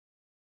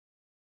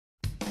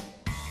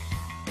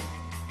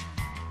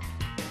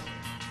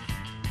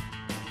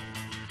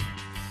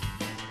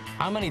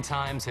How many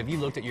times have you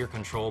looked at your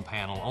control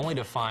panel only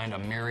to find a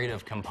myriad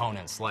of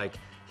components like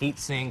heat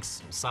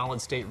sinks,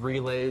 solid-state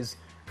relays,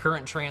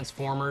 current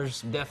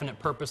transformers, definite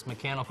purpose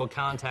mechanical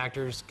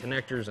contactors,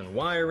 connectors and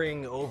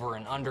wiring, over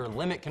and under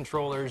limit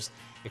controllers,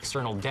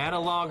 external data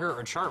logger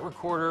or chart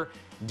recorder,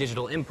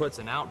 digital inputs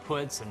and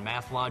outputs, and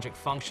math logic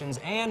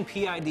functions, and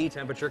PID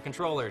temperature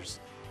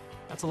controllers?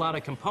 That's a lot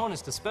of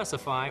components to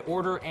specify,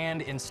 order,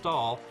 and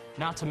install,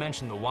 not to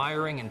mention the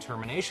wiring and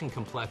termination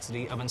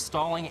complexity of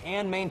installing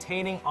and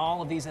maintaining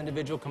all of these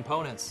individual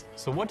components.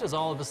 So what does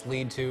all of this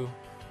lead to?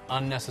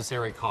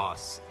 Unnecessary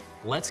costs.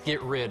 Let's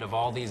get rid of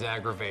all these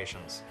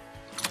aggravations.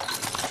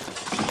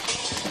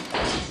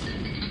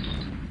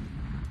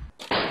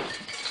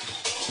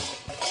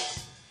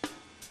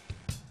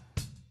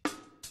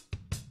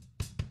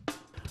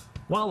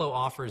 Watlow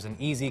offers an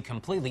easy,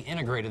 completely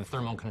integrated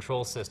thermal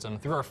control system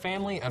through our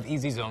family of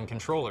EZ-ZONE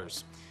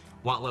controllers.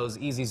 Watlow's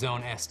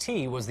EZ-ZONE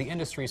ST was the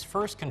industry's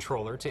first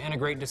controller to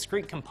integrate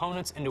discrete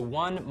components into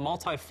one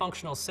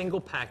multifunctional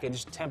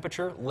single-package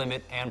temperature,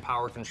 limit, and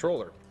power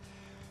controller.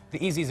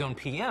 The EZ-ZONE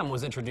PM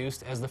was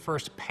introduced as the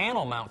first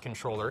panel mount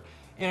controller,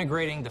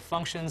 integrating the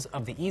functions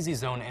of the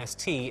EZ-ZONE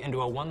ST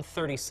into a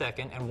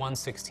 1/32 and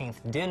 1/16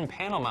 DIN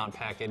panel mount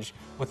package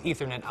with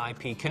Ethernet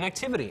IP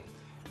connectivity.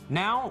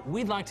 Now,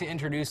 we'd like to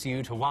introduce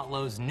you to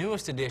Watlow's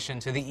newest addition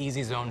to the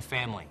EZ-ZONE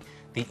family,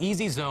 the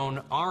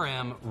EZ-ZONE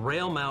RM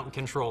Rail Mount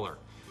Controller.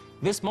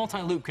 This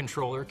multi-loop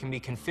controller can be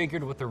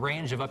configured with a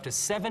range of up to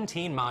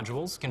 17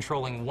 modules,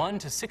 controlling 1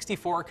 to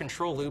 64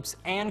 control loops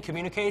and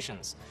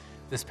communications.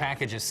 This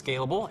package is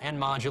scalable and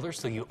modular,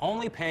 so you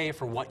only pay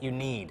for what you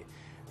need.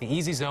 The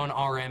EZ-ZONE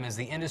RM is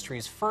the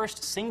industry's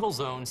first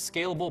single-zone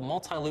scalable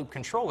multi-loop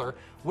controller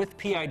with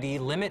PID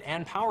limit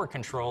and power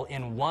control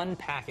in one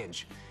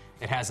package.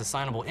 It has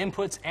assignable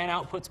inputs and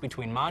outputs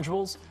between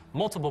modules,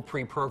 multiple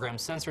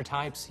pre-programmed sensor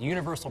types,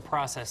 universal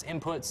process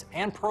inputs,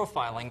 and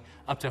profiling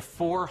up to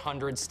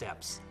 400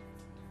 steps.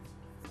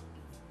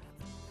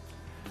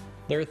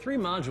 There are 3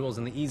 modules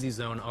in the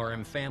EZ-ZONE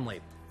RM family: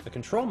 a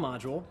control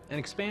module, an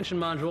expansion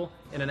module,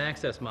 and an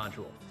access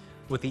module.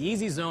 With the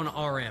EZ-ZONE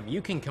RM,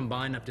 you can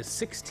combine up to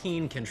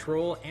 16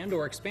 control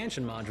and/or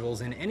expansion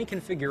modules in any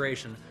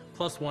configuration,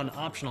 plus 1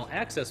 optional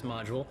access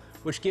module,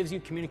 which gives you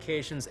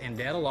communications and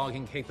data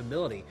logging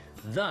capability,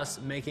 thus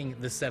making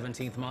the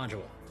 17th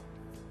module.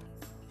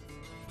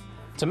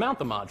 To mount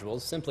the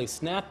modules, simply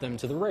snap them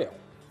to the rail.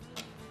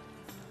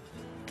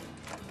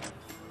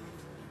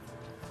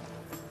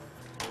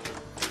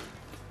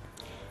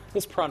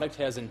 This product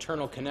has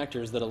internal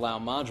connectors that allow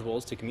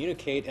modules to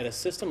communicate at a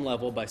system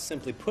level by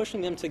simply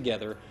pushing them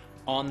together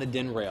on the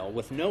DIN rail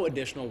with no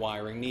additional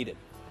wiring needed.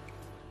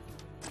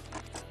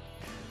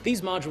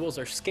 These modules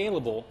are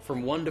scalable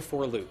from 1 to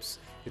 4 loops.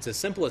 It's as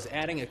simple as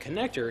adding a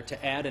connector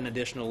to add an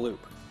additional loop.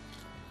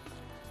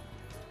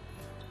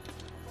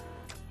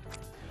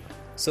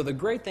 So the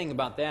great thing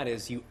about that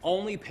is you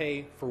only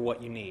pay for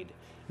what you need.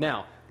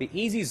 Now, the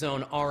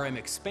EZ-ZONE RM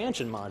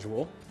Expansion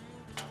module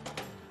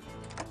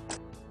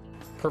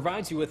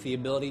provides you with the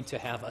ability to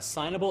have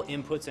assignable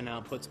inputs and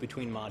outputs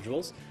between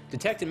modules,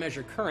 detect and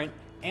measure current,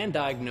 and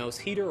diagnose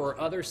heater or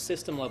other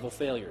system-level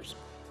failures.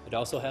 It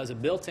also has a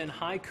built-in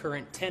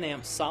high-current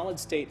 10-amp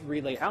solid-state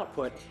relay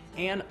output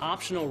and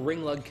optional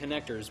ring lug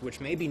connectors, which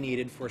may be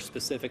needed for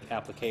specific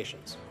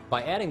applications.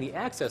 By adding the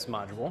access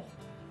module,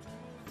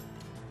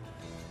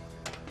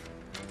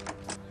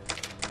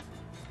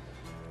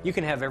 you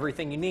can have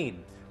everything you need: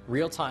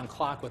 real-time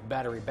clock with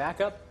battery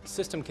backup,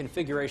 system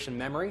configuration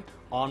memory,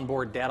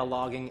 onboard data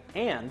logging,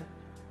 and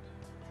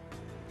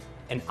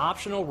an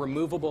optional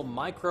removable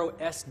micro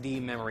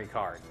SD memory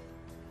card.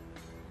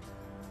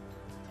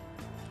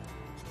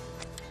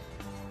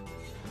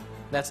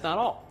 That's not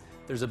all.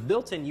 There's a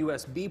built-in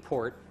USB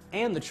port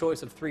and the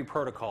choice of 3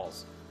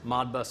 protocols: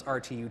 Modbus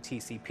RTU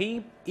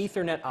TCP,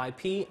 Ethernet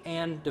IP,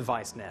 and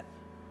DeviceNet.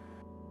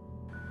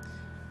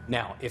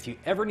 Now, if you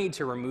ever need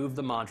to remove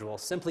the module,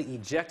 simply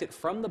eject it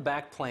from the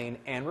back plane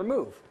and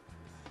remove.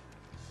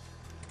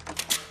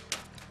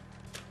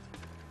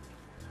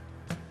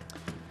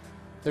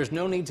 There's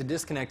no need to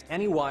disconnect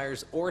any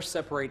wires or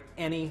separate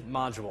any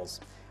modules.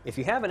 If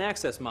you have an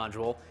access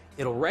module,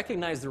 it'll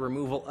recognize the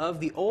removal of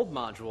the old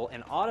module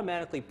and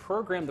automatically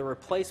program the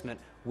replacement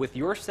with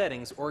your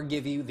settings or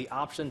give you the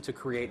option to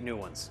create new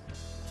ones.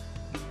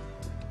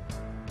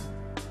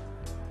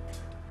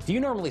 Do you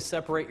normally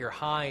separate your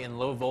high and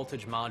low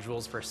voltage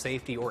modules for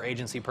safety or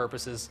agency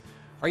purposes?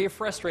 Are you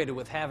frustrated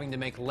with having to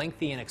make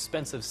lengthy and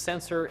expensive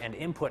sensor and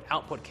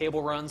input-output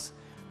cable runs?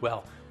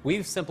 Well,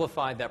 we've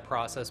simplified that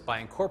process by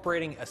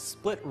incorporating a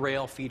split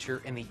rail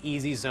feature in the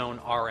EZ-ZONE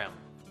RM.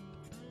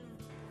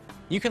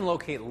 You can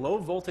locate low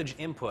voltage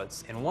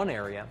inputs in one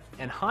area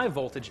and high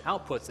voltage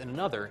outputs in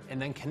another,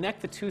 and then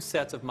connect the 2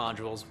 sets of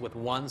modules with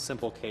one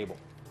simple cable.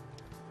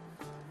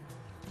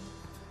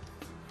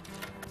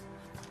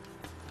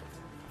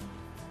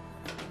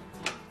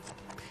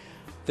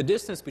 The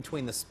distance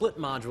between the split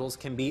modules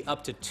can be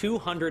up to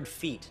 200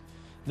 feet.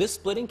 This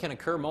splitting can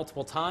occur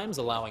multiple times,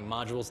 allowing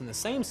modules in the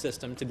same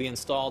system to be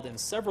installed in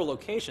several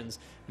locations,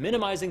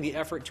 minimizing the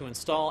effort to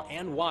install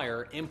and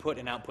wire input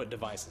and output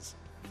devices.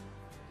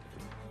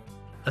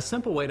 A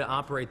simple way to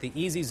operate the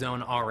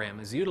EZ-ZONE RM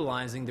is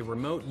utilizing the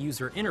Remote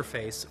User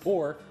Interface,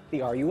 or the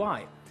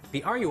RUI.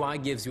 The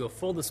RUI gives you a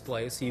full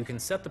display so you can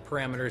set the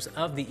parameters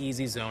of the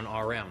EZ-ZONE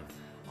RM.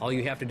 All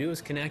you have to do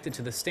is connect it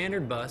to the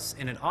standard bus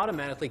and it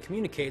automatically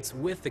communicates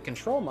with the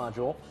control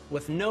module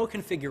with no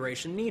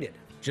configuration needed.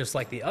 Just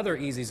like the other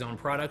EZ-ZONE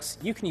products,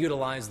 you can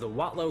utilize the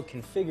Watlow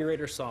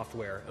configurator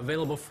software,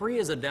 available free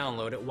as a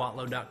download at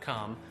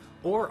watlow.com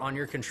or on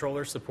your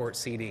controller support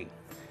CD.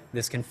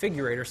 This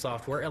configurator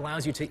software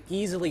allows you to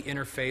easily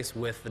interface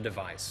with the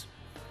device.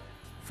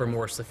 For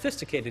more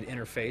sophisticated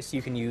interface,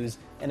 you can use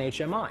an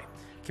HMI,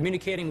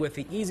 communicating with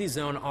the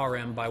EZ-ZONE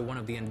RM by one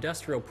of the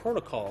industrial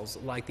protocols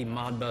like the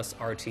Modbus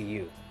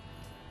RTU.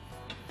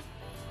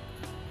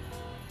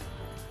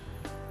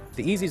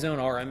 The EZ-ZONE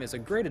RM is a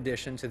great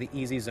addition to the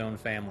EZ-ZONE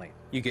family.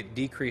 You get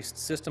decreased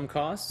system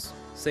costs,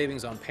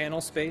 savings on panel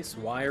space,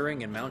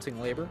 wiring, and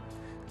mounting labor,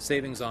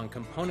 savings on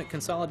component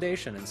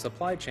consolidation and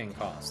supply chain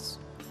costs.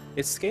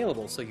 It's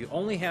scalable, so you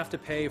only have to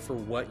pay for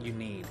what you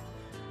need.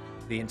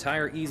 The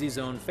entire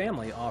EZ-ZONE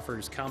family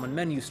offers common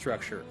menu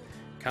structure,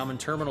 common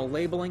terminal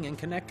labeling and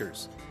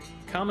connectors,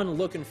 common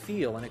look and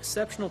feel, and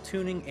exceptional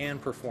tuning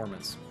and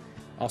performance.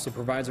 Also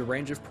provides a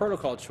range of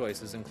protocol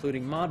choices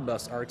including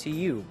Modbus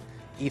RTU,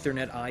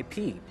 Ethernet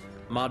IP,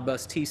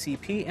 Modbus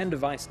TCP, and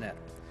DeviceNet.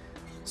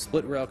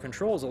 Split rail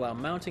controls allow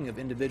mounting of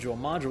individual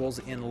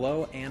modules in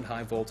low and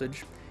high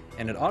voltage,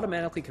 and it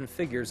automatically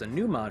configures a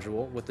new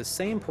module with the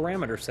same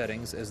parameter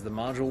settings as the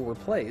module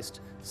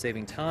replaced,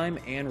 saving time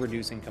and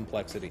reducing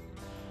complexity.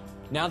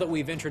 Now that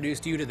we've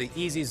introduced you to the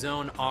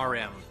EZ-ZONE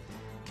RM,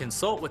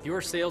 consult with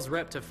your sales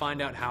rep to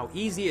find out how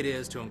easy it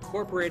is to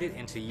incorporate it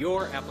into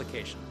your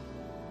application.